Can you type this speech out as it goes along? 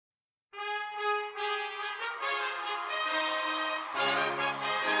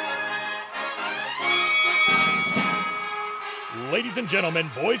ladies and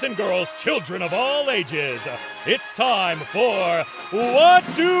gentlemen, boys and girls, children of all ages, it's time for What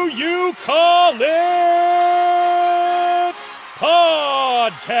Do You Call It?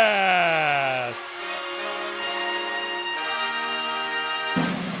 Podcast.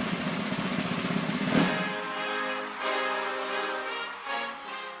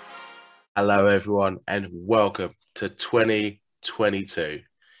 Hello, everyone, and welcome to 2022.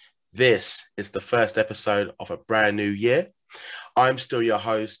 This is the first episode of a brand new year. I'm still your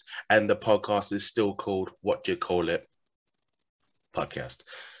host, and the podcast is still called What Do You Call It? Podcast.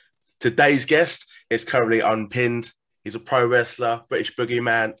 Today's guest is currently unpinned. He's a pro wrestler, British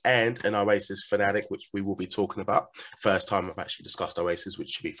boogeyman, and an Oasis fanatic, which we will be talking about. First time I've actually discussed Oasis,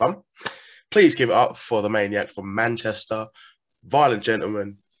 which should be fun. Please give it up for the maniac from Manchester, violent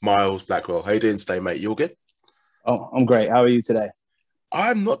gentleman, Miles Blackwell. How you doing today, mate? You all good? Oh, I'm great. How are you today?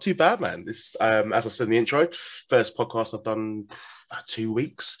 I'm not too bad, man. This, as I've said in the intro, first podcast I've done about 2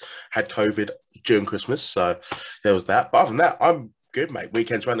 weeks. Had COVID during Christmas, so there was that. But other than that, I'm good, mate.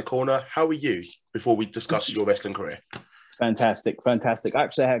 Weekend's around the corner. How are you? Before we discuss your wrestling career. Fantastic. I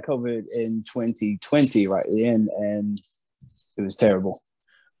actually had COVID in 2020 right at the end, and it was terrible.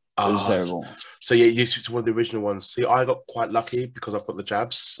 It was terrible. So yeah, you switched to one of the original ones. See, I got quite lucky because I've got the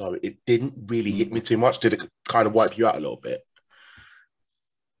jabs, so it didn't really hit me too much. Did it kind of wipe you out a little bit?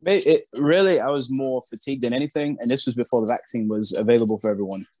 It really, I was more fatigued than anything, and this was before the vaccine was available for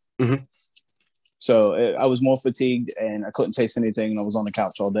everyone. Mm-hmm. So I was more fatigued, and I couldn't taste anything, and I was on the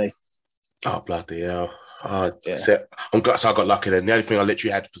couch all day. Oh, bloody hell. Yeah. So I'm glad I got lucky then. The only thing I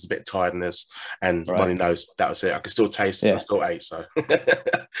literally had was a bit of tiredness and runny nose. That was it. I could still taste it. I still ate, so.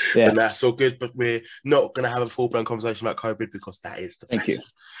 Yeah. And that's all good, but we're not going to have a full-blown conversation about COVID because that is the Thank you.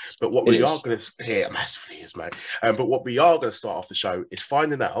 But what we are going to hear massively is, mate. But what we are going to start off the show is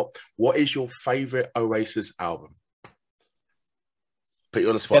finding out what is your favourite Oasis album? Put you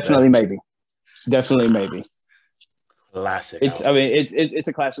on the spot. Definitely maybe. Classic. It's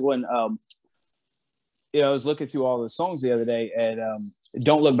a classic one. I was looking through all the songs the other day, and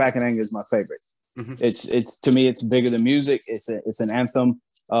 "Don't Look Back in Anger" is my favorite. Mm-hmm. It's to me, it's bigger than music. It's an anthem.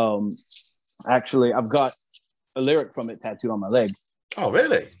 Actually, I've got a lyric from it tattooed on my leg. Oh,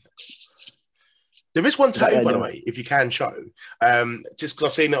 really? There is one tattoo, by the way, if you can show. Just because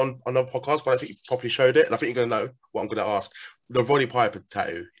I've seen it on a podcast, but I think you probably showed it, and I think you're going to know what I'm going to ask. The Roddy Piper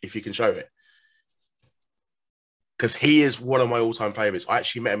tattoo, if you can show it. Because he is one of my all-time favorites. I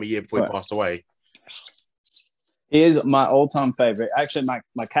actually met him a year before he passed away. He is my all-time favorite. Actually,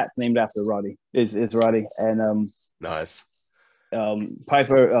 my cat's named after Roddy. Is Roddy, and nice.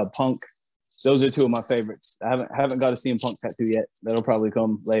 Piper, Punk. Those are two of my favorites. I haven't got a CM Punk tattoo yet. That'll probably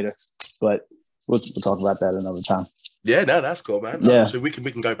come later, but we'll talk about that another time. Yeah, no, that's cool, man. Yeah. So we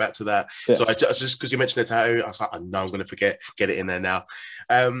can go back to that. Yeah. So I just because you mentioned the tattoo, I was like, I know I'm going to forget. Get it in there now.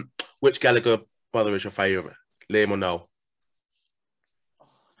 Which Gallagher brother is your favorite, Liam or Noel?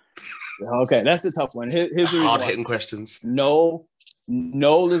 Okay, that's the tough one. Here's the hard-hitting questions. Noel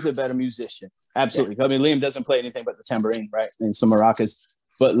is a better musician. Absolutely. Yeah. I mean, Liam doesn't play anything but the tambourine, right? And some maracas.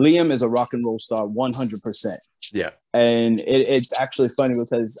 But Liam is a rock and roll star 100%. Yeah. And it's actually funny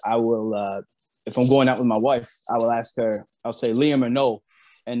because I will, if I'm going out with my wife, I will ask her, I'll say Liam or Noel.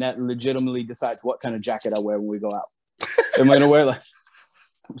 And that legitimately decides what kind of jacket I wear when we go out. Am I going to wear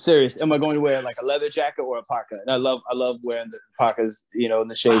I'm serious. Am I going to wear like a leather jacket or a parka? And I love wearing the parkas, in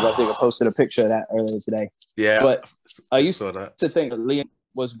the shades. I think I posted a picture of that earlier today. Yeah. But I used to think that Liam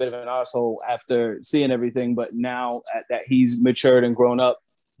was a bit of an asshole after seeing everything, but now that he's matured and grown up,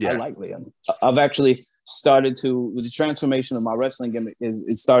 I like Liam. I've actually started with the transformation of my wrestling gimmick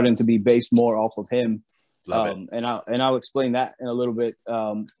is starting to be based more off of him. Love it. And I'll explain that in a little bit,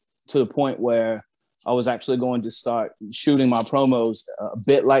 to the point where I was actually going to start shooting my promos a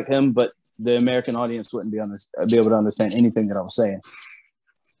bit like him, but the American audience wouldn't be able to understand anything that I was saying.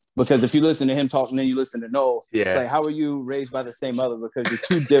 Because if you listen to him talk and then you listen to Noel, it's like, how are you raised by the same mother? Because you're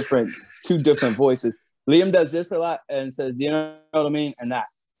two different voices. Liam does this a lot and says, you know what I mean? And that.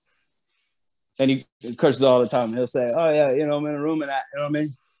 And he curses all the time. He'll say, oh yeah, I'm in a room and that, you know what I mean?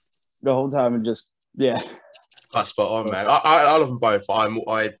 The whole time and just, yeah. That's spot on, man. I love them both, but I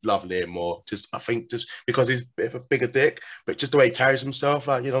love Liam more. I think because he's a bit of a bigger dick, but just the way he carries himself,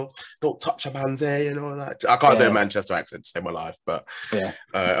 like, don't touch a man's hair, like I can't do a Manchester accent to save my life, but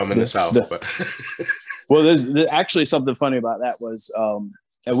I'm in the South. But well, there's actually something funny about that was,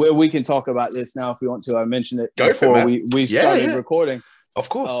 and we can talk about this now if we want to. I mentioned it before we started recording. Of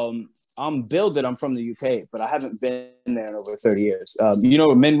course. I'm billed that I'm from the UK, but I haven't been there in over 30 years. You know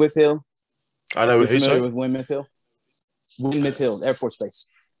Menwith Hill? I know who's familiar with Weymouth Hill? Weymouth Hill, Air Force Base.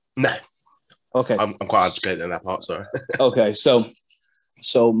 No. Okay. I'm quite educated in that part. Sorry. Okay.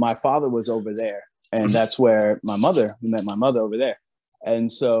 So my father was over there, and that's where we met my mother over there.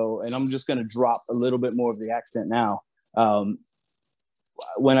 And I'm just going to drop a little bit more of the accent now.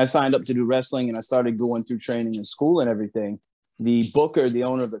 When I signed up to do wrestling and I started going through training in school and everything, the booker, the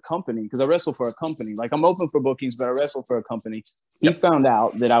owner of the company, because I wrestle for a company, like I'm open for bookings, but I wrestle for a company. He found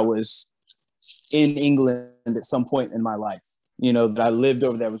out that I was in England at some point in my life. You know, that I lived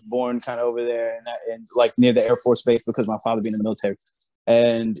over there, I was born kind of over there and like near the Air Force Base because my father being in the military.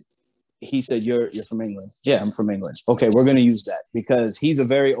 And he said, you're from England. Yeah, I'm from England. Okay, we're going to use that because he's a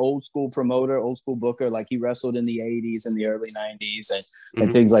very old school promoter, old school booker. Like he wrestled in the 80s and the early 90s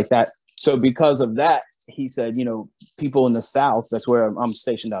and things like that. So because of that, he said, you know, people in the South, that's where I'm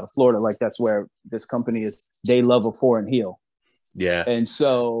stationed out of Florida. Like that's where this company is. They love a foreign heel. Yeah. And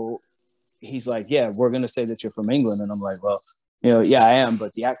so he's like, yeah, we're going to say that you're from England. And I'm like, well, you know, yeah, I am,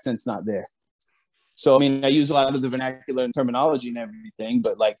 but the accent's not there. So, I mean, I use a lot of the vernacular and terminology and everything,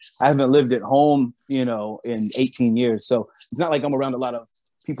 but like I haven't lived at home, you know, in 18 years. So it's not like I'm around a lot of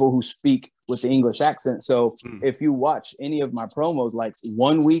people who speak with the English accent. So if you watch any of my promos, like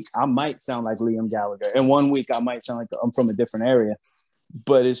 1 week, I might sound like Liam Gallagher. And 1 week, I might sound like I'm from a different area.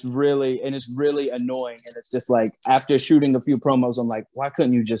 But it's really annoying. And it's just like after shooting a few promos, I'm like, why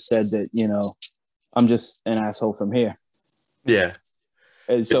couldn't you just said that, you know, I'm just an asshole from here? Yeah.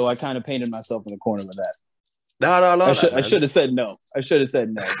 And so I kind of painted myself in the corner with that. No, I should have said no.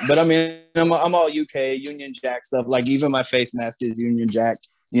 But I mean, I'm all UK, Union Jack stuff. Like even my face mask is Union Jack.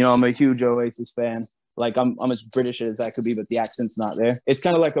 You know, I'm a huge Oasis fan. Like I'm as British as I could be, but the accent's not there. It's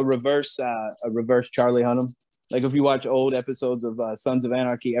kind of like a reverse Charlie Hunnam. Like if you watch old episodes of Sons of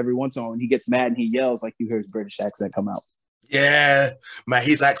Anarchy, every once in a while when he gets mad and he yells, like you hear his British accent come out. Yeah, man,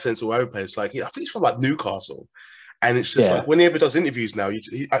 his accent's all over the place. Like I think he's from like Newcastle. And it's just like, whenever he does interviews now,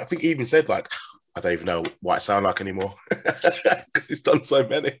 I think he even said, like, I don't even know what I sound like anymore because he's done so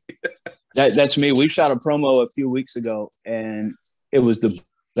many. That's me. We shot a promo a few weeks ago, and it was the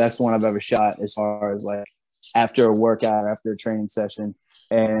best one I've ever shot as far as, like, after a workout, after a training session.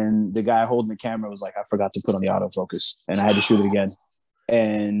 And the guy holding the camera was like, I forgot to put on the autofocus, and I had to shoot it again.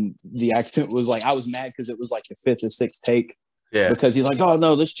 And the accent was like, I was mad because it was like the fifth or sixth take. Yeah. Because he's like, oh,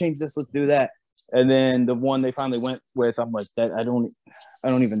 no, let's change this, let's do that. And then the one they finally went with, I'm like, that I don't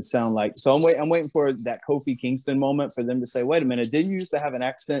even sound like. So I'm waiting for that Kofi Kingston moment for them to say, wait a minute, didn't you used to have an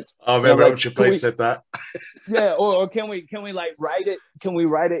accent? Oh, remember like, Triple H said that? Yeah, or can we like write it? Can we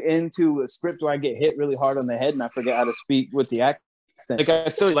write it into a script where I get hit really hard on the head and I forget how to speak with the accent?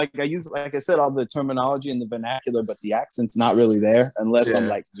 Like I use, like I said, all the terminology and the vernacular, but the accent's not really there unless I'm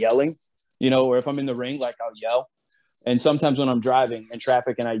like yelling, you know, or if I'm in the ring, like I'll yell. And sometimes when I'm driving in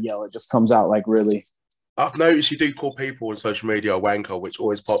traffic and I yell, it just comes out like really. I've noticed you do call people on social media a wanker, which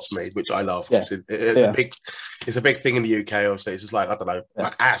always pops me, which I love. Yeah. It's a big thing in the UK. Obviously, it's just like I don't know,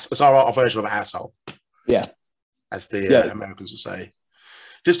 like ass. It's our version of an asshole. Yeah, as the Americans will say.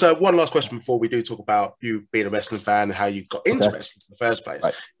 Just one last question before we do talk about you being a wrestling fan and how you got into wrestling in the first place.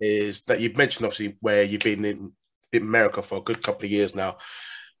 Right. Is that you've mentioned obviously where you've been in America for a good couple of years now.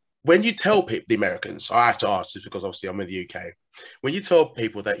 When you tell people, the Americans, I have to ask this because obviously I'm in the UK. When you tell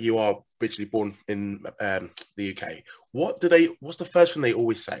people that you are originally born in the UK, what's the first thing they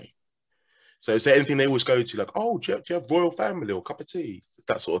always say? So is there anything they always go to, like, oh, do you have royal family or a cup of tea,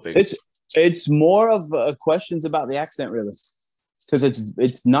 that sort of thing? It's more of questions about the accent, really, because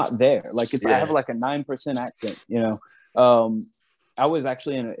it's not there. Like I have like a 9% accent, you know. I was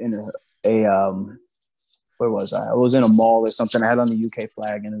actually in a where was I? I was in a mall or something. I had on the UK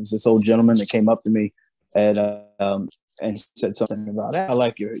flag, and it was this old gentleman that came up to me and said something about, I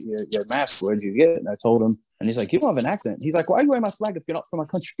like your mask. Where'd you get it? And I told him, and he's like, you don't have an accent. He's like, why are you wearing my flag if you're not from my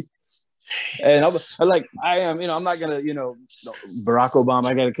country? And I'm like, I am, you know, I'm not gonna, you know, Barack Obama,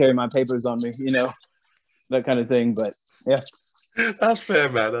 I gotta carry my papers on me, you know, that kind of thing. But yeah. That's fair,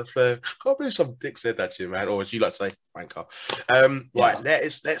 man. That's fair. Can't believe some dick said that to you, man. Or as you like to say, wanker. Right,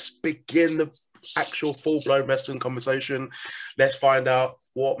 let's begin the actual full-blown wrestling conversation. Let's find out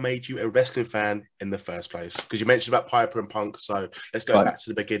what made you a wrestling fan in the first place. Because you mentioned about Piper and Punk, so let's go back to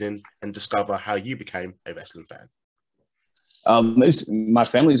the beginning and discover how you became a wrestling fan. My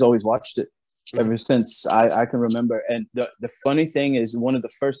family's always watched it ever since I can remember. And the funny thing is, one of the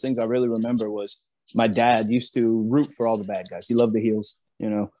first things I really remember was my dad used to root for all the bad guys. He loved the heels, you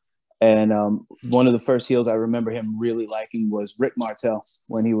know. And one of the first heels I remember him really liking was Rick Martel,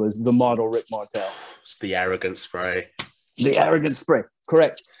 when he was the model Rick Martel. It's the arrogant spray. The arrogant spray,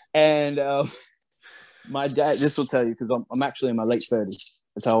 correct. And my dad, this will tell you, because I'm actually in my late 30s.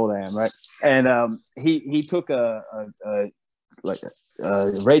 That's how old I am, right? And he took a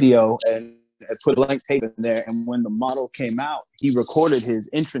radio and put blank tape in there. And when the model came out, he recorded his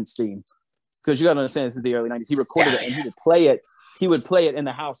entrance theme. Because you got to understand, this is the early 90s. He recorded it and he would play it. He would play it in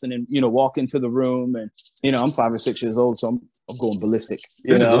the house and then, walk into the room. And, I'm 5 or 6 years old, so I'm going ballistic.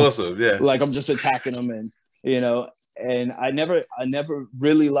 This is awesome, yeah. Like I'm just attacking them and, and I never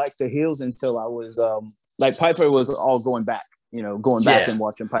really liked the heels until I was, like Piper was all going back, going back and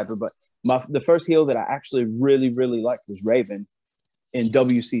watching Piper. But the first heel that I actually really, really liked was Raven in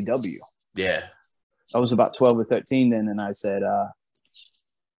WCW. Yeah. I was about 12 or 13 then, and I said,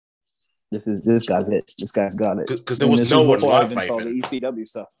 this guy's it. This guy's got it. Because there was no one like Raven. The ECW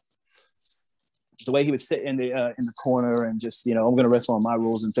stuff. The way he would sit in the corner and just, I'm going to wrestle on my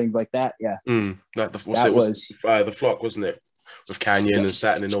rules and things like that. Yeah. Like the Flock, wasn't it? With Canyon and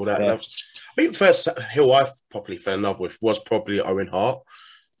Saturn and all that. Yeah. I think the first heel I properly fell in love with was probably Owen Hart.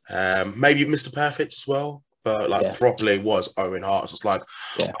 Maybe Mr. Perfect as well. But properly was Owen Hart. So it's like,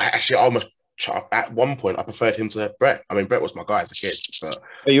 actually, almost at one point, I preferred him to Bret. I mean, Bret was my guy as a kid. But...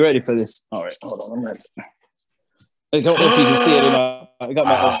 Are you ready for this? All right, hold on. I'm ready. I don't know if you can see it or not. I got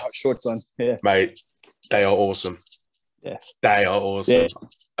my shorts on. Yeah. Mate, they are awesome. Yeah. They are awesome. Yeah.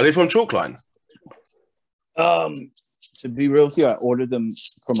 Are they from Chalkline? To be real with you, I ordered them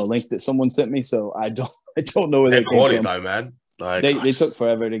from a link that someone sent me, so I don't know where they came from. Though, man. Like, they took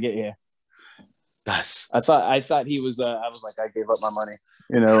forever to get here. I thought he was. I was like, I gave up my money.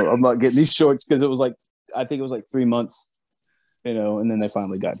 I'm not getting these shorts because it was like, I think it was like 3 months. And then they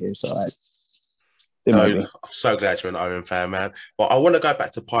finally got here. So I'm so glad you're an Owen fan, man. But I want to go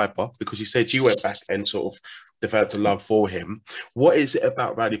back to Piper because you said you went back and sort of developed a love for him. What is it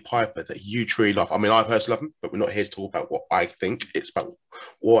about Roddy Piper that you truly love? I mean, I personally love him, but we're not here to talk about what I think. It's about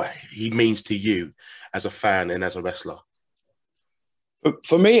what he means to you as a fan and as a wrestler.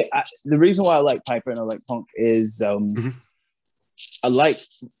 For me, the reason why I like Piper and I like Punk is I like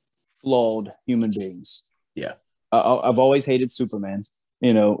flawed human beings. Yeah. I've always hated Superman,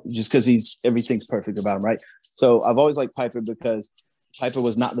 just because everything's perfect about him, right? So I've always liked Piper because Piper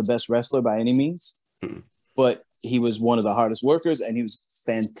was not the best wrestler by any means, but he was one of the hardest workers and he was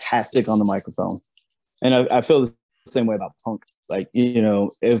fantastic on the microphone. And I feel the same way about Punk. Like,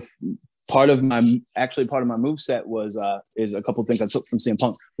 if part of my moveset is a couple of things I took from CM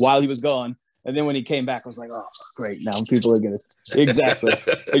Punk while he was gone. And then when he came back, I was like, oh, great. Now people are going to.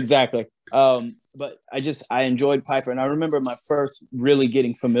 Exactly. But I enjoyed Piper. And I remember my first really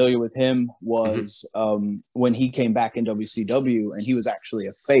getting familiar with him was when he came back in WCW and he was actually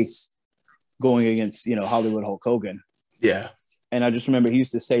a face going against, Hollywood Hulk Hogan. Yeah. And I just remember he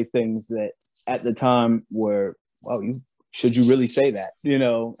used to say things that at the time were, wow, should you really say that?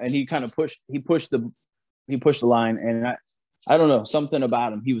 And he kind of pushed the line. And I don't know, something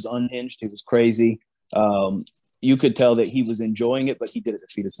about him. He was unhinged. He was crazy. You could tell that he was enjoying it, but he did it to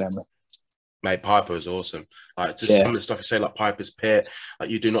feed his family. Mate, Piper is awesome. Like some of the stuff you say, like Piper's Pit, like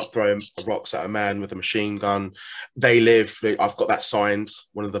you do not throw rocks at a man with a machine gun. They Live. I've got that signed.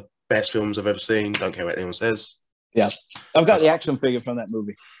 One of the best films I've ever seen. Don't care what anyone says. Yeah, I've got the action figure from that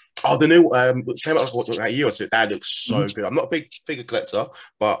movie. Oh, the new came out like a year or two. That looks so good. I'm not a big figure collector,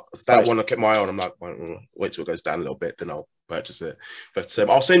 but that one I kept my eye on. I'm like, wait till it goes down a little bit, then I'll purchase it. But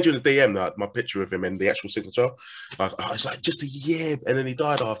I'll send you the DM, my picture of him and the actual signature. It's like just a year, and then he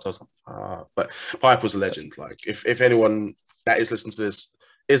died after. I was like, But Piper was a legend. Like, if anyone that is listening to this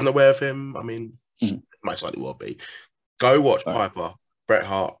isn't aware of him, I mean, most likely will be. Go watch Piper, Bret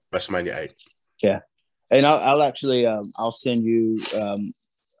Hart, WrestleMania 8. Yeah, and I'll actually I'll send you.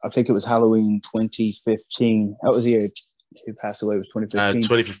 I think it was Halloween 2015. That was the year he passed away. It was 2015.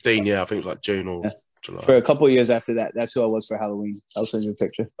 2015, yeah. I think it was like June or July. For a couple of years after that, that's who I was for Halloween. I'll send you a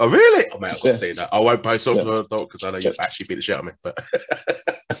picture. Oh, really? Oh, man, I've got to see that. I won't post it because I know you actually beat the shit out of me.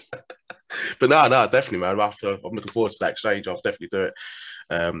 But no, definitely, man. I'm looking forward to that exchange. I'll definitely do it,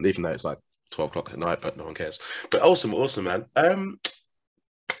 even though it's like 12 o'clock at night, but no one cares. But awesome, man.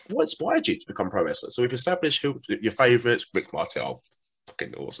 What inspired you to become pro wrestler? So we've established who your favourites, Rick Martel.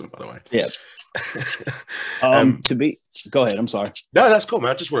 Fucking awesome, by the way. Yeah. Go ahead. I'm sorry. No, that's cool, man.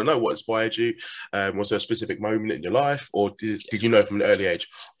 I just want to know what inspired you. Was there a specific moment in your life, or did you know from an early age,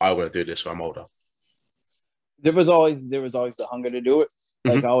 I want to do this when I'm older? There was always the hunger to do it.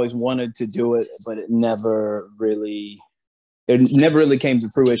 Like I always wanted to do it, but it never really came to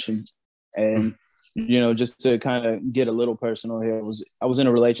fruition. And just to kind of get a little personal here, I was in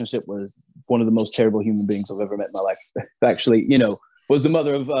a relationship with one of the most terrible human beings I've ever met in my life. Actually, was the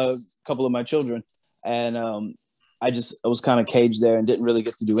mother of a couple of my children. And I was kind of caged there and didn't really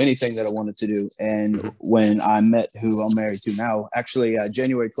get to do anything that I wanted to do. And when I met who I'm married to now, actually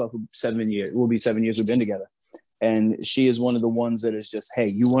January 12th, it will be 7 years we've been together. And she is one of the ones that is just, hey,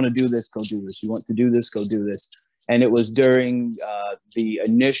 you want to do this, go do this. You want to do this, go do this. And it was during the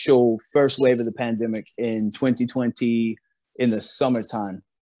initial first wave of the pandemic in 2020 in the summertime.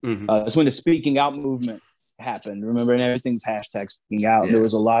 Mm-hmm. That's when the speaking out movement happened. Remember, and everything's hashtag speaking out. Yeah. There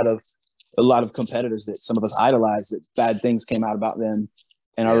was a lot of competitors that some of us idolized that bad things came out about them.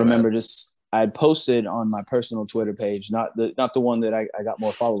 And I remember I had posted on my personal Twitter page, not the one that I got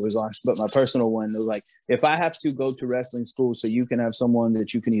more followers on, but my personal one. It was like, if I have to go to wrestling school so you can have someone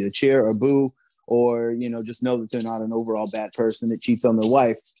that you can either cheer or boo, or, you know, just know that they're not an overall bad person that cheats on their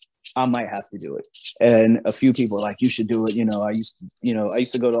wife, I might have to do it. And a few people were like, you should do it. You know, I used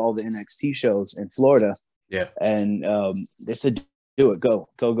to go to all the NXT shows in Florida. Yeah. And they said, do it, go.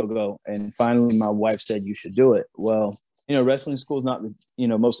 And finally my wife said, you should do it. Well, you know, wrestling school is not the, you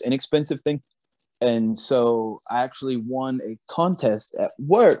know, most inexpensive thing. And so I actually won a contest at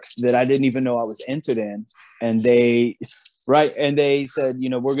work that I didn't even know I was entered in. And they said, you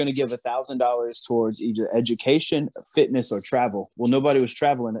know, we're going to give $1,000 towards either education, fitness, or travel. Well, nobody was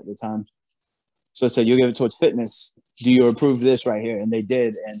traveling at the time. So I said, you'll give it towards fitness. Do you approve this right here? And they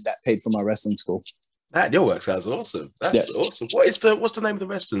did. And that paid for my wrestling school. Your work sounds awesome. That's awesome. What's the name of the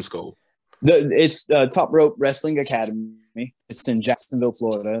wrestling school? It's Top Rope Wrestling Academy. It's in Jacksonville,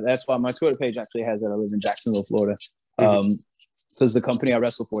 Florida. That's why my Twitter page actually has that I live in Jacksonville, Florida. Because the company I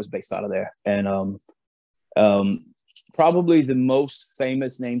wrestle for is based out of there. And probably the most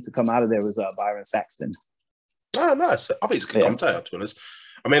famous name to come out of there was Byron Saxton. Oh, nice. I think it's a good commentator, to be honest.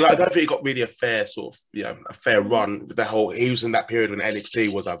 I mean, like, I don't think he got really a fair sort of, you know, a fair run with the whole. He was in that period when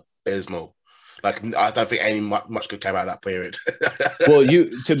NXT was abysmal. Like, I don't think much good came out of that period. Well,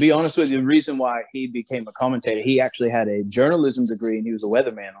 to be honest with you, the reason why he became a commentator, he actually had a journalism degree and he was a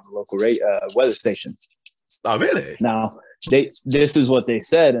weatherman on the local weather station. Oh, really? Now, this is what they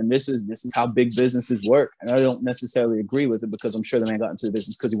said, and this is how big businesses work. And I don't necessarily agree with it because I'm sure the man got into the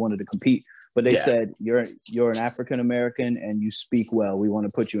business because he wanted to compete. But they said, you're an African American and you speak well. We want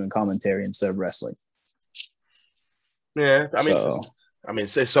to put you in commentary instead of wrestling. Yeah, I mean, it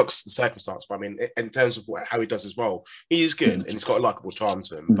sucks the circumstance, but I mean, in terms of how he does his role, he is good and he's got a likable charm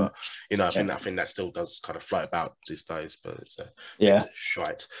to him. But you know, I think that still does kind of float about these days. But it's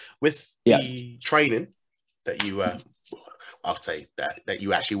shite with the training that you. I'll say that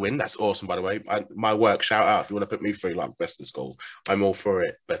you actually win. That's awesome, by the way. My work, shout out if you want to put me through like wrestling school. I'm all for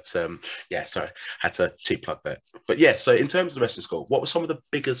it. But sorry, had to cheap plug that. But yeah, so in terms of the wrestling school, what were some of the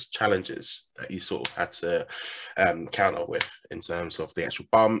biggest challenges that you sort of had to counter with in terms of the actual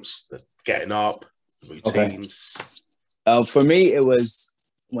bumps, the getting up, the routines? Okay. For me, it was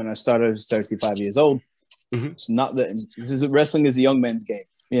when I started. I was 35 years old. Mm-hmm. It's not that wrestling is a young man's game.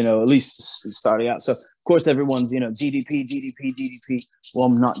 You know, at least starting out. So, of course, everyone's, you know, DDP. Well,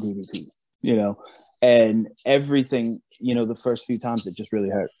 I'm not DDP, you know, and everything, you know, the first few times it just really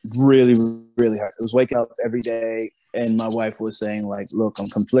hurt. Really, really hurt. It was waking up every day and my wife was saying, like, look, I'm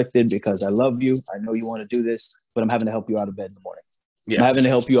conflicted because I love you. I know you want to do this, but I'm having to help you out of bed in the morning. Yeah. I'm having to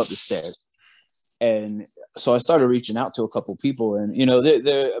help you up the stairs. And so I started reaching out to a couple people and, you know,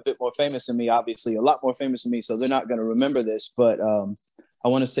 they're a bit more famous than me, obviously, a lot more famous than me. So they're not going to remember this, but I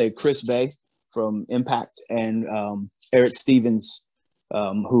want to say Chris Bay from Impact and Eric Stevens,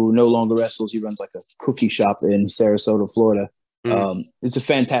 who no longer wrestles. He runs like a cookie shop in Sarasota, Florida. It's a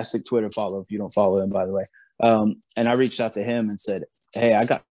fantastic Twitter follow if you don't follow him, by the way. And I reached out to him and said, hey, I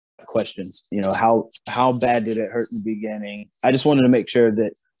got questions. You know, how bad did it hurt in the beginning? I just wanted to make sure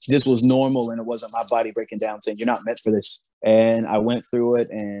that this was normal and it wasn't my body breaking down saying you're not meant for this. And I went through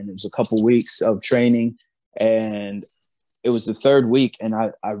it and it was a couple weeks of training and it was the third week and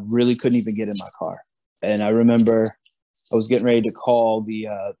I really couldn't even get in my car. And I remember I was getting ready to call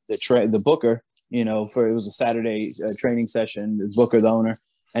the booker, you know, it was a Saturday training session, the booker, the owner.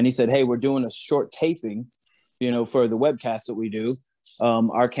 And he said, hey, we're doing a short taping, you know, for the webcast that we do.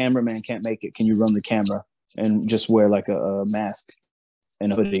 Our cameraman can't make it. Can you run the camera and just wear like a mask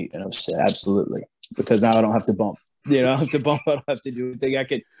and a hoodie? And I said, absolutely. Because now I don't have to bump. You know, I don't have to bump. I don't have to do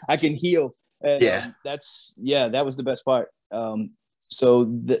anything. I can heal. And, that was the best part. So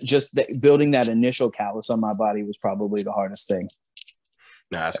building that initial callus on my body was probably the hardest thing.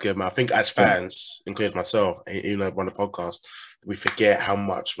 No, that's good, man. I think as fans, including myself, you know, on the podcast, we forget how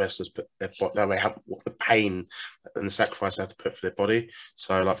much wrestlers put their body, what the pain and the sacrifice they have to put for their body.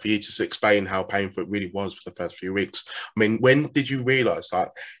 So, like, for you to explain how painful it really was for the first few weeks. I mean, when did you realise that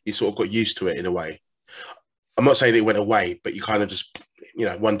you sort of got used to it in a way? I'm not saying it went away, but you kind of just, you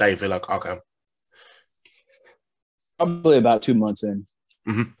know, one day feel like, okay. Probably about 2 months in.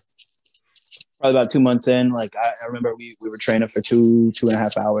 Mm-hmm. Probably about 2 months in. Like, I remember we were training for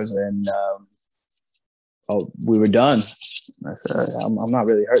 2.5 hours and oh, we were done. I said, I'm not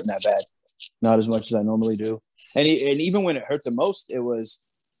really hurting that bad, not as much as I normally do. And even when it hurt the most, it was,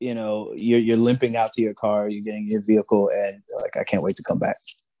 you're limping out to your car, you're getting in your vehicle, and like, I can't wait to come back.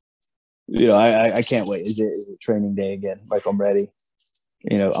 I can't wait. Is it training day again? Like, I'm ready.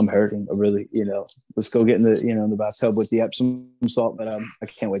 I'm hurting. I really, let's go get in the bathtub with the Epsom salt. But I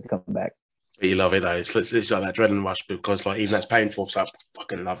can't wait to come back. You love it though. It's like that adrenaline rush because like even that's painful. So I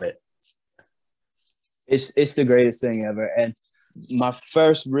fucking love it. It's the greatest thing ever. And my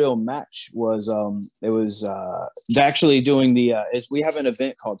first real match was actually doing we have an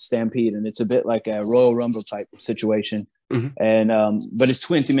event called Stampede, and it's a bit like a Royal Rumble type situation. Mm-hmm. And but it's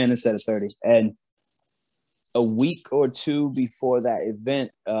 20 minutes instead of 30. And a week or two before that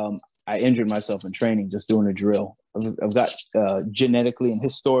event, I injured myself in training just doing a drill. I've got genetically and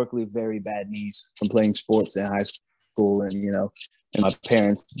historically very bad knees from playing sports in high school, and and my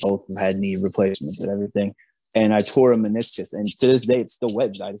parents both have had knee replacements and everything. And I tore a meniscus, and to this day it's still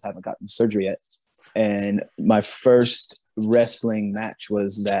wedged. I just haven't gotten surgery yet. And my first wrestling match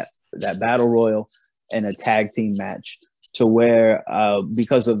was that battle royal and a tag team match, to where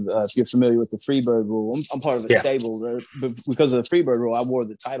because of if you're familiar with the Freebird rule, I'm part of a stable, but because of the Freebird rule, I wore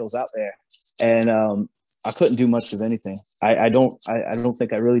the titles out there, and I couldn't do much of anything. I don't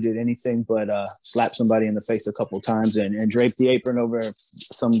think I really did anything but slap somebody in the face a couple of times and drape the apron over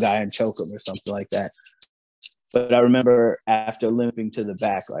some guy and choke him or something like that. But I remember after limping to the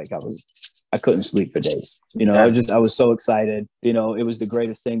back, like I couldn't sleep for days. I was so excited. It was the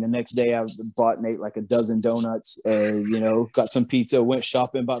greatest thing. The next day I bought and ate like a dozen donuts and, got some pizza, went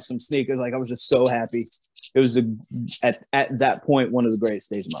shopping, bought some sneakers. Like, I was just so happy. It was at that point, one of the greatest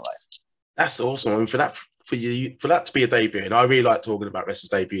days of my life. That's awesome. I mean, for that to be a debut, and I really like talking about wrestlers'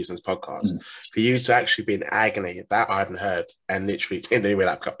 debuts on this podcast, for you to actually be in agony, that I haven't heard, and literally in the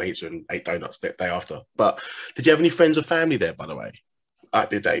lap cup pizza and ate donuts the day after. But did you have any friends or family there, by the way, at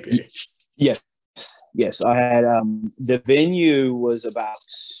the debut? Yes. I had the venue was about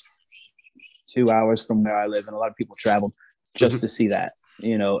 2 hours from where I live, and a lot of people traveled just to see that.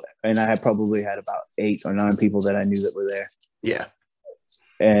 And I probably had about 8 or 9 people that I knew that were there. Yeah.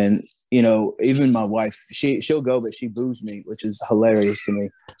 And even my wife, she'll go, but she boos me, which is hilarious to me.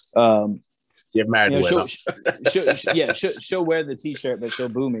 You're married. She'll wear the T-shirt, but she'll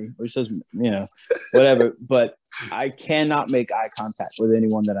boo me, which says, whatever. But I cannot make eye contact with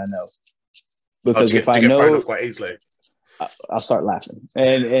anyone that I know, because if I know, quite easily, I'll start laughing.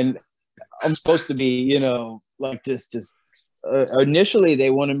 And I'm supposed to be, like this. Just initially, they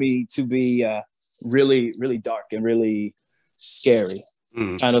wanted me to be really, really dark and really scary.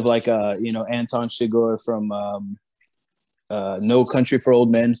 Kind of like Anton Chigurh from No Country for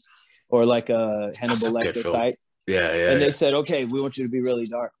Old Men, or like a Hannibal Lecter type. Yeah. And they said, okay, we want you to be really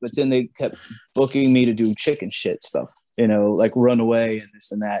dark. But then they kept booking me to do chicken shit stuff, like run away and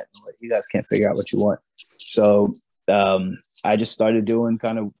this and that. Like, you guys can't figure out what you want. So I just started doing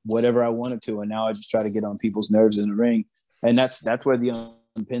kind of whatever I wanted to, and now I just try to get on people's nerves in the ring, and that's where the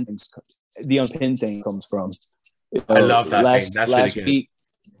unpin thing comes from. I love that thing. That's really good. Week,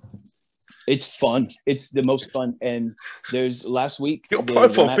 it's fun. It's the most fun. And there's last week. Your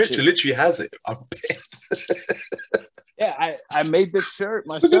profile picture literally has it. Yeah, I made this shirt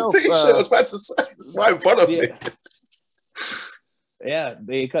myself. T-shirt, I was about to say, right in front of me. Yeah,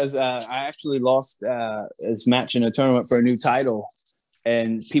 because I actually lost this match in a tournament for a new title.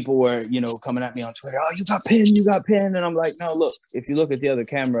 And people were, coming at me on Twitter. Oh, you got pinned. And I'm like, no, look, if you look at the other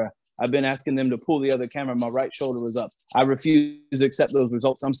camera, I've been asking them to pull the other camera. My right shoulder was up. I refuse to accept those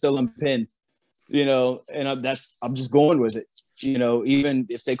results. I'm still unpinned, and I'm just going with it. Even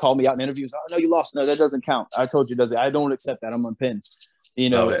if they call me out in interviews, oh, no, you lost. No, that doesn't count. I told you, does it? I don't accept that. I'm unpinned.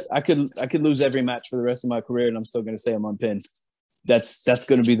 I could lose every match for the rest of my career, and I'm still going to say I'm unpinned. That's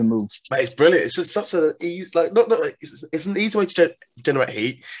going to be the move. But it's brilliant. It's just such an easy, it's an easy way to generate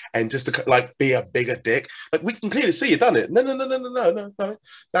heat and just to be a bigger dick. Like, we can clearly see you done it. No. Now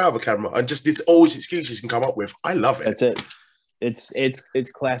have a camera, and just it's always excuses you can come up with. I love it. That's it.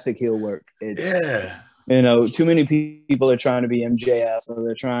 It's classic heel work. Too many people are trying to be MJF, or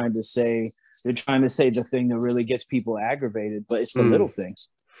they're trying to say the thing that really gets people aggravated, but it's the little things.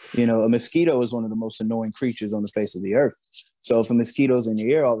 A mosquito is one of the most annoying creatures on the face of the earth. So if a mosquito's in your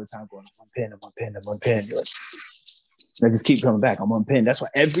ear all the time going, I'm unpinned, you're like, I just keep coming back, I'm unpinned. That's why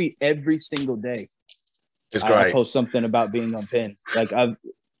every single day I post something about being unpinned. Like, I've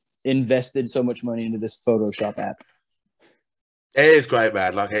invested so much money into this Photoshop app. It is great,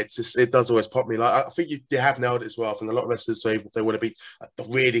 man. Like it's just, it does always pop me. Like I think you have nailed it as well. I think a lot of wrestlers they want to be a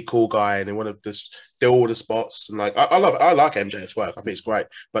really cool guy and they want to just do all the spots. And like I love it. I like MJF's work. I think it's great.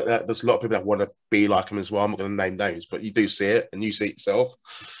 But there's a lot of people that want to be like him as well. I'm not going to name names, but you do see it and you see it yourself.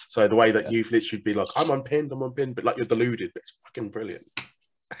 So the way that you've literally be like, I'm unpinned, but like you're deluded. But it's fucking brilliant.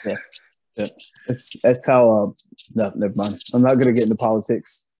 Yeah, yeah. That's how. No, never mind. I'm not going to get into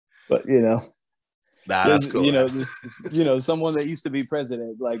politics, but Nah, that's cool. Someone that used to be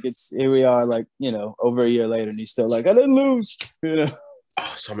president, like here we are, like over a year later, and he's still like, I didn't lose,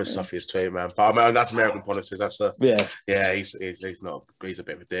 Oh, some of the stuff is too, man. But I mean, that's American politics. That's he's not. He's a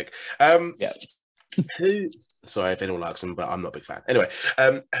bit of a dick. Yeah. Sorry if anyone likes him, but I'm not a big fan. Anyway,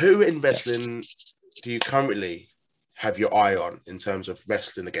 who in wrestling do you currently have your eye on in terms of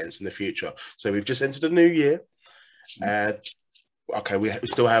wrestling against in the future? So we've just entered a new year. Okay, we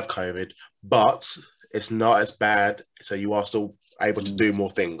still have COVID, but it's not as bad. So you are still able to do more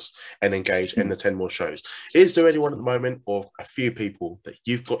things and engage and attend more shows. Is there anyone at the moment or a few people that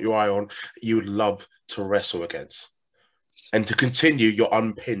you've got your eye on that you would love to wrestle against and to continue your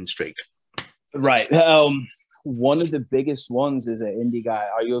unpinned streak? Right. One of the biggest ones is an indie guy.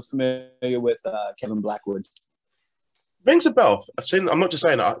 Are you familiar with Kevin Blackwood? Rings a bell. I'm not just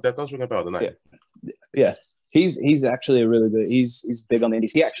saying that does ring a bell, doesn't it? Yeah. He's actually a really good. He's big on the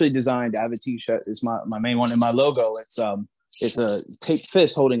indies. He actually designed. I have a T-shirt. It's my main one in my logo. It's a taped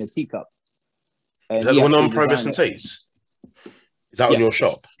fist holding a teacup. And is that the one on Pro Wrestling Tees? Is that on your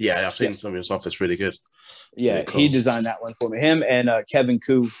shop? Yeah, I've seen some of your stuff. It's really good. Yeah, really cool. He designed that one for me. Him and Kevin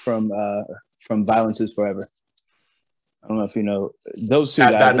Koo from Violence is Forever. I don't know if you know those two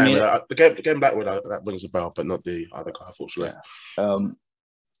guys. The game Blackwood that rings a bell, but not the other guy, unfortunately. Yeah.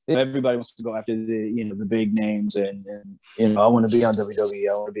 Everybody wants to go after the big names, and I want to be on WWE.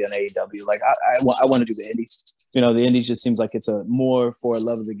 I want to be on AEW. Like I want to do the indies. The indies just seems like it's a more for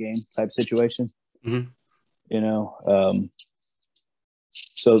love of the game type situation. Mm-hmm.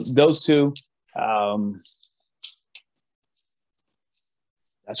 So those two.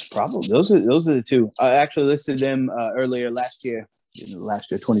 That's probably those are the two. I actually listed them earlier last year.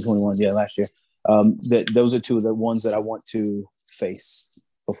 2021. Yeah, last year. Those are two of the ones that I want to face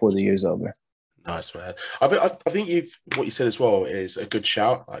before the year's over. Nice, man. I think what you said as well is a good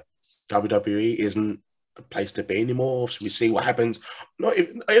shout. Like WWE isn't the place to be anymore. So we see what happens. Not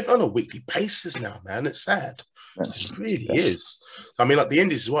even on a weekly basis now, man. It's sad. It really is. I mean, like the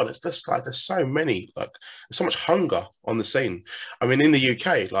indies as well. It's just like there's so many, like there's so much hunger on the scene. I mean, in the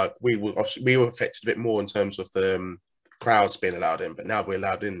UK, like we were affected a bit more in terms of the crowds being allowed in, but now we're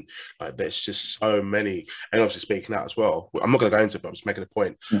allowed in. Like there's just so many, and obviously speaking out as well. I'm not going to go into it, but I'm just making a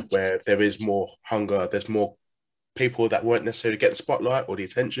point where there is more hunger. There's more people that weren't necessarily getting the spotlight or the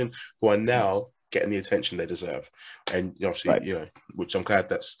attention who are now getting the attention they deserve, and obviously, which I'm glad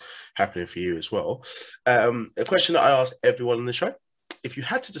that's happening for you as well. A question that I ask everyone on the show: if you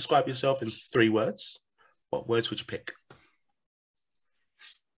had to describe yourself in 3 words, what words would you pick?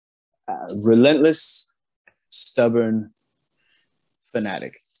 Relentless, stubborn,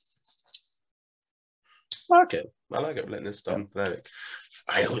 fanatic. I like it. Relentless, stubborn, fanatic.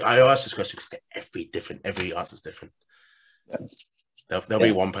 I ask this question because every answer is different. Yeah. There'll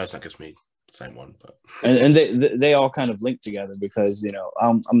be one person that gives me the same one, but and they all kind of link together because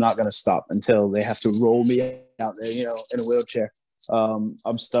I'm not going to stop until they have to roll me out there, in a wheelchair.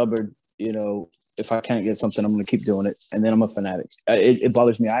 I'm stubborn. If I can't get something, I'm going to keep doing it. And then I'm a fanatic. It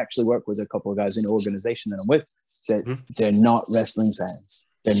bothers me. I actually work with a couple of guys in the organization that I'm with that they're not wrestling fans.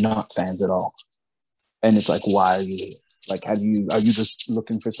 They're not fans at all. And it's like, why are you here? Like, are you just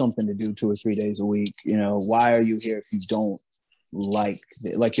looking for something to do 2 or 3 days a week? Why are you here if you don't like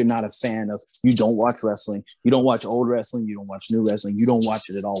you're not a fan of, you don't watch wrestling, you don't watch old wrestling, you don't watch new wrestling, you don't watch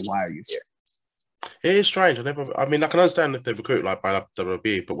it at all. Why are you here? It is strange. I can understand if they recruit like by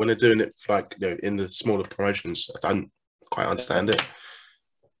WWE, but when they're doing it like in the smaller promotions, I don't quite understand it.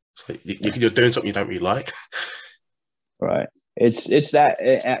 It's like you're doing something you don't really like. Right. It's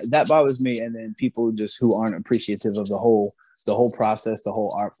that bothers me, and then people just who aren't appreciative of the whole process, the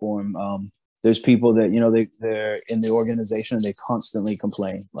whole art form. There's people that they're in the organization and they constantly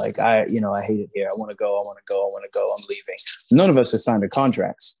complain. Like I hate it here. I want to go. I'm leaving. None of us have signed the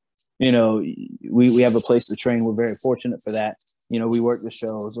contracts. We have a place to train. We're very fortunate for that. We work the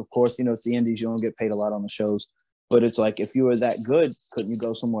shows. Of course, it's the indies. You don't get paid a lot on the shows, but it's like, if you were that good, couldn't you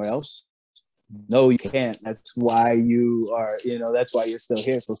go somewhere else? No, you can't. That's why you are, that's why you're still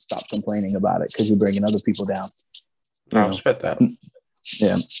here. So stop complaining about it because you're bringing other people down. I respect that.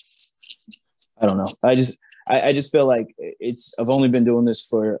 Yeah. I don't know. I just feel like I've only been doing this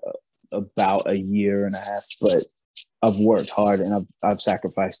for about a year and a half, but I've worked hard and I've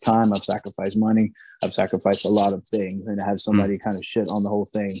sacrificed time, I've sacrificed money, I've sacrificed a lot of things, and to have somebody kind of shit on the whole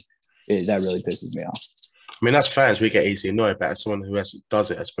thing, that really pisses me off. I mean, as fans, we get easily annoyed, but as someone who does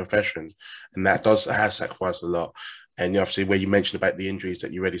it as a profession, and has sacrificed a lot. And obviously, where you mentioned about the injuries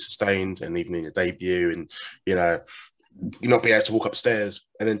that you already sustained, and even in your debut, and you not being able to walk upstairs,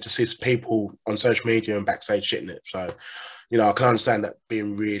 and then to see people on social media and backstage shitting it. So, I can understand that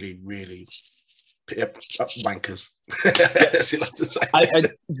being really, really wankers. Like to say.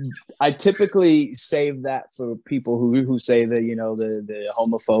 I typically save that for people who say that the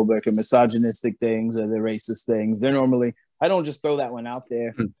homophobic or misogynistic things or the racist things. They're normally, I don't just throw that one out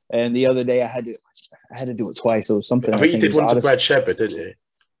there. And the other day I had to do it twice. It was something. I think you did one to Brad Shepard, didn't you?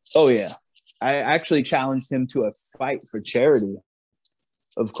 Oh yeah, I actually challenged him to a fight for charity.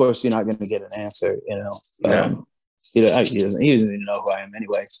 Of course, you're not going to get an answer. No. He doesn't even know who I am,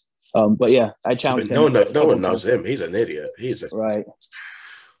 anyways. But yeah, I challenged him. No one knows him. He's an idiot. Right.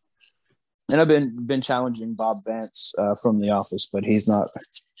 And I've been challenging Bob Vance from The Office, but he's not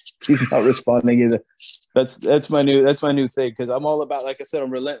responding either. That's my new thing, because I'm all about, like I said,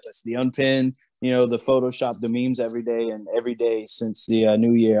 I'm relentless. The unpin, the Photoshop, the memes every day, and every day since the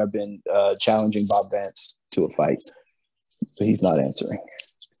new year, I've been challenging Bob Vance to a fight, but he's not answering.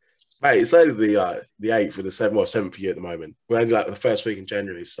 Mate, it's only the 8th or the 7th year at the moment. We're only like the first week in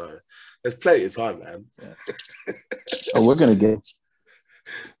January, so there's plenty of time, man. Yeah. Oh, we're gonna get.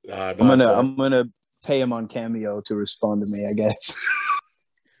 I'm gonna pay him on Cameo to respond to me, I guess.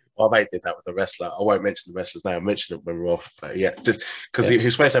 My mate did that with the wrestler. I won't mention the wrestler's name. I mentioned it when we're off, but yeah, just because he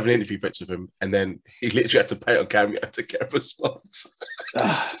was supposed to have an interview picture of him, and then he literally had to pay on Cameo to get a response.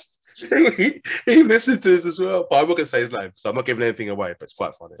 he listened to us as well, but I'm not going to say his name, so I'm not giving anything away, but it's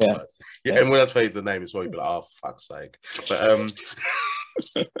quite funny. Yeah. But, and when I say the name as well, you'll be like, oh, fuck's sake. But,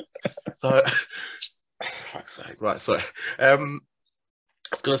 so, fuck's sake. Right, sorry. I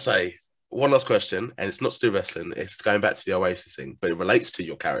was going to say, one last question, and it's not to do wrestling, it's going back to the Oasis thing, but it relates to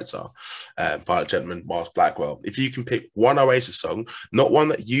your character, Violent Gentleman, Mars Blackwell. If you can pick one Oasis song, not one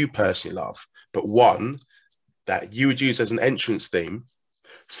that you personally love, but one that you would use as an entrance theme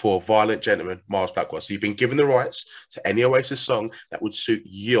for Violent Gentleman, Mars Blackwell. So you've been given the rights to any Oasis song that would suit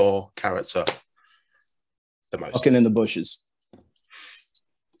your character the most. Fucking in the Bushes.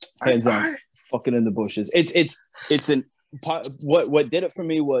 Hands down. Fucking in the Bushes. It's an what did it for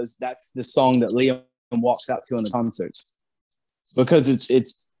me was that's the song that Liam walks out to in the concerts, because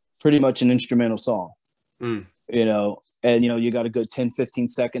it's pretty much an instrumental song. And you got a good 10-15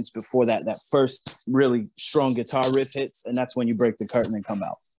 seconds before that first really strong guitar riff hits, and that's when you break the curtain and come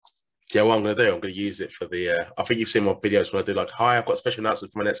out. Yeah, what I'm going to do, I'm going to use it for the... I think you've seen my videos when I do like, hi, I've got a special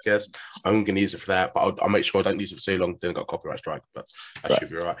announcement for my next guest. I'm going to use it for that, but I'll make sure I don't use it for too long. Then I got a copyright strike, but that should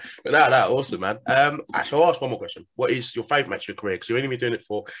be all right. But no, awesome, man. Actually, I'll ask one more question. What is your favourite match of your career? Because you've only been doing it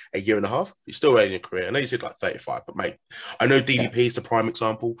for a year and a half. You're still early in your career. I know you said like 35, but mate, I know DDP is the prime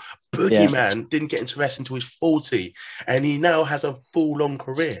example. Boogeyman didn't get into wrestling until he's 40, and he now has a full-on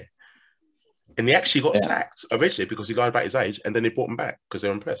career. And he actually got sacked originally because he lied about his age, and then they brought him back because they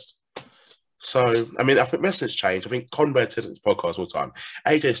were impressed. So, I mean, I think wrestling's changed. I think Conrad said in his podcast all the time,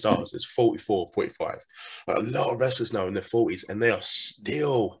 AJ Styles is 44, 45. Like, a lot of wrestlers now in their 40s, and they are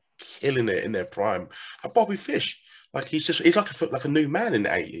still killing it in their prime. Like Bobby Fish, like he's like a new man in the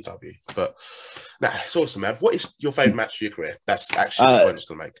AEW. But nah, it's awesome, man. What is your favourite match of your career? That's actually the point I was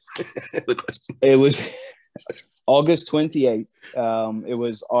going to make. The question. It was August 28th. It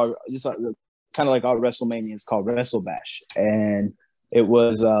was kind of like our WrestleMania is called Wrestle Bash, and it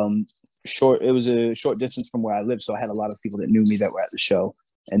was short. It was a short distance from where I live, so I had a lot of people that knew me that were at the show.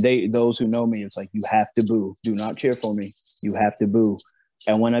 And those who know me, it's like, you have to boo. Do not cheer for me. You have to boo.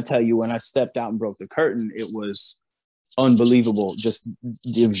 And when I tell you, when I stepped out and broke the curtain, it was unbelievable.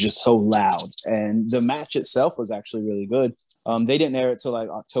 It was just so loud. And the match itself was actually really good. They didn't air it till like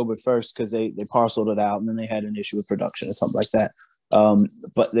October 1st because they parceled it out, and then they had an issue with production or something like that.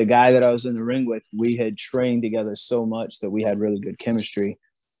 But the guy that I was in the ring with, we had trained together so much that we had really good chemistry.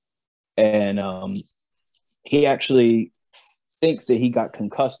 And he actually thinks that he got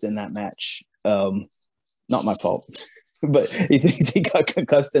concussed in that match. Not my fault, but he thinks he got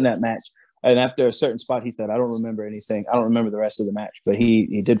concussed in that match. And after a certain spot, he said, I don't remember anything. I don't remember the rest of the match, but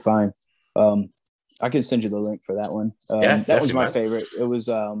he did fine. I can send you the link for that one. That was my favorite. It was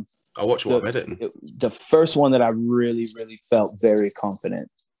I'll watch what I'm editing. The first one that I really, really felt very confident.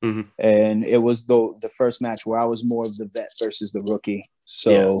 Mm-hmm. And it was the first match where I was more of the vet versus the rookie.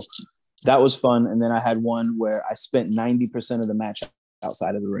 So that was fun. And then I had one where I spent 90% of the match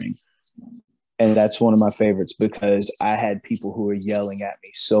outside of the ring. And that's one of my favorites because I had people who were yelling at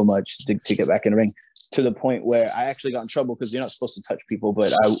me so much to get back in the ring. to the point where I actually got in trouble because you're not supposed to touch people,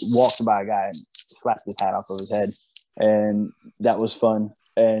 but I walked by a guy and slapped his hat off of his head, and that was fun.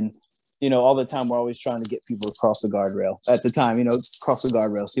 And all the time we're always trying to get people to cross the guardrail. At the time, cross the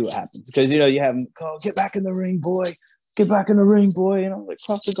guardrail, see what happens. Because you have them call, get back in the ring, boy. Get back in the ring, boy. Like,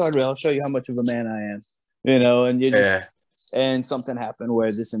 cross the guardrail. I'll show you how much of a man I am. And you just and something happened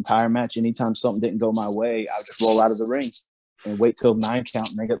where this entire match, anytime something didn't go my way, I would just roll out of the ring and wait till 9 count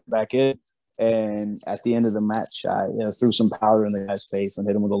and then get back in. And at the end of the match, I threw some powder in the guy's face and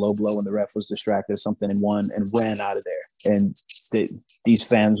hit him with a low blow when the ref was distracted or something and won and ran out of there. And these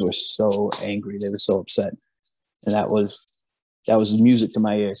fans were so angry. They were so upset. And that was music to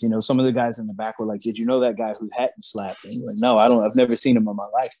my ears. Some of the guys in the back were like, did you know that guy who had you slapped? And like, no, I've never seen him in my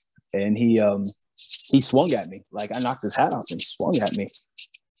life. And he swung at me. Like, I knocked his hat off and he swung at me.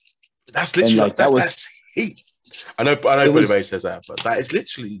 That's literally that's heat. I know Billy Ray says that, but that is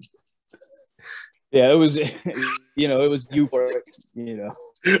literally. Yeah, it was, it was euphoric,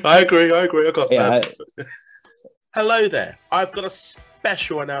 I agree. I can't stand it. Hello there. I've got a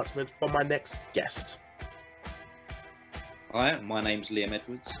special announcement for my next guest. Hi, my name's Liam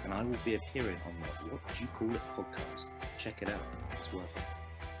Edwards, and I will be appearing on the What Do You Call It podcast. Check it out. It's worth it.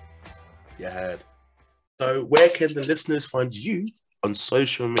 You heard. So where can the listeners find you on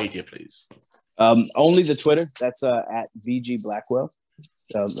social media, please? Only the Twitter. That's at VG Blackwell.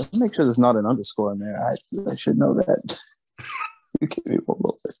 Let's make sure there's not an underscore in there. I should know that. Give me one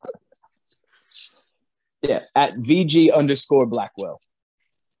moment. Yeah, at VG_Blackwell.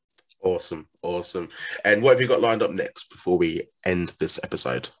 Awesome. And what have you got lined up next before we end this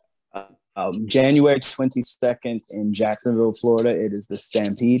episode? January 22nd in Jacksonville, Florida. It is the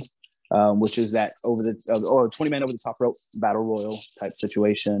Stampede, which is that 20-man over the top rope battle royal type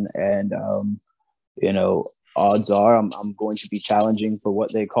situation. And, odds are I'm going to be challenging for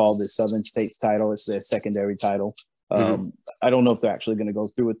what they call the Southern States title. It's their secondary title. I don't know if they're actually going to go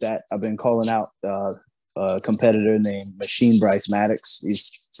through with that. I've been calling out a competitor named Machine Bryce Maddox.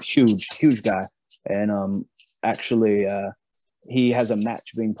 He's huge guy. And actually he has a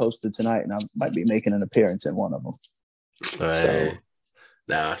match being posted tonight, and I might be making an appearance in one of them. Hey.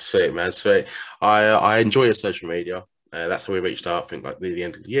 Nah, sweet, man, sweet. I enjoy your social media. That's how we reached out, I think, like near the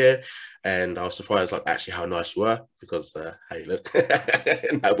end of the year. And I was surprised, like, actually how nice you were, because, hey, look,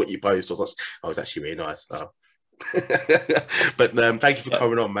 now what you post, I was actually really nice. So. But thank you for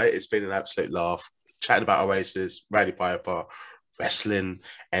coming on, mate. It's been an absolute laugh. Chatting about Oasis, Roddy Piper, wrestling,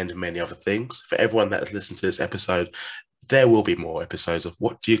 and many other things. For everyone that has listened to this episode, there will be more episodes of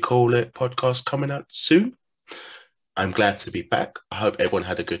What Do You Call It podcast coming out soon. I'm glad to be back. I hope everyone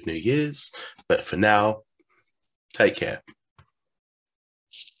had a good New Year's. But for now, take care.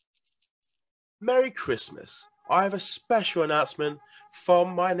 Merry Christmas. I have a special announcement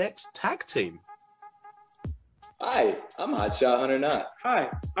from my next tag team. Hi, I'm Hotshot Hunter Knott. Hi,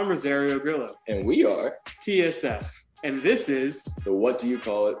 I'm Rosario Grillo. And we are TSF. And this is the What Do You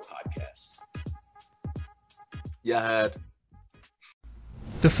Call It podcast. You heard.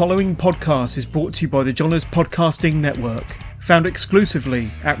 The following podcast is brought to you by the Johners Podcasting Network, found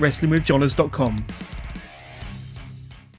exclusively at wrestlingwithjohners.com.